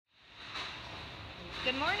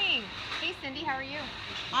Good morning. Hey Cindy, how are you?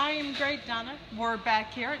 I am great, Donna. We're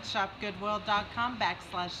back here at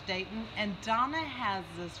shopgoodwill.com/Dayton, and Donna has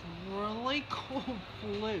this really cool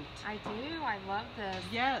flute. I do. I love this.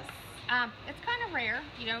 Yes. It's kind of rare.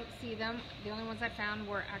 You don't see them. The only ones I found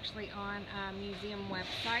were actually on a museum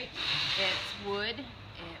website. It's wood.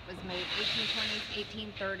 It was made 1820s,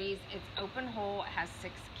 1830s. It's open hole. It has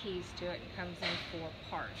 6 keys to it. It comes in 4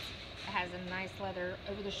 parts. It has a nice leather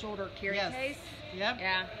over-the-shoulder carry case. Yep.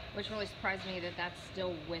 Yeah, which really surprised me that that's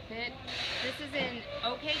still with it. This is in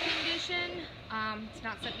okay condition. It's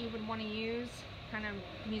not something you would want to use. Kind of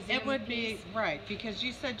museum It would piece. be, right, because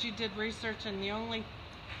you said you did research and the only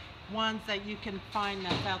ones that you can find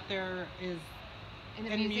that's out there is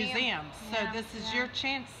in museums. So Yeah, this is your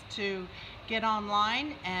chance to get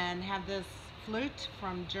online and have this flute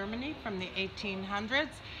from Germany from the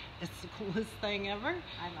 1800s. It's the coolest thing ever.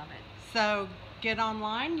 I love it. So get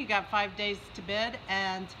online. You got 5 days to bid,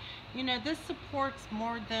 and you know this supports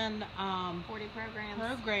more than 40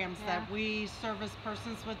 programs. that we service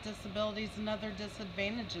persons with disabilities and other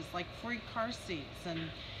disadvantages, like free car seats,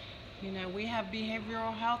 and you know we have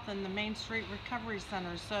behavioral health in the Main Street Recovery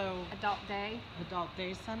Center. So adult day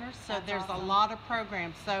center. So That's there's awesome. a lot of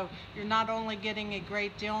programs. So you're not only getting a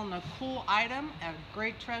great deal and a cool item, a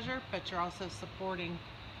great treasure, but you're also supporting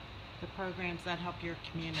the programs that help your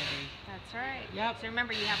community. That's right. Yep. So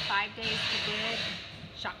remember, you have 5 days to bid.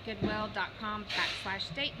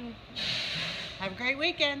 shopgoodwill.com/Dayton. Have a great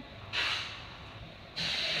weekend.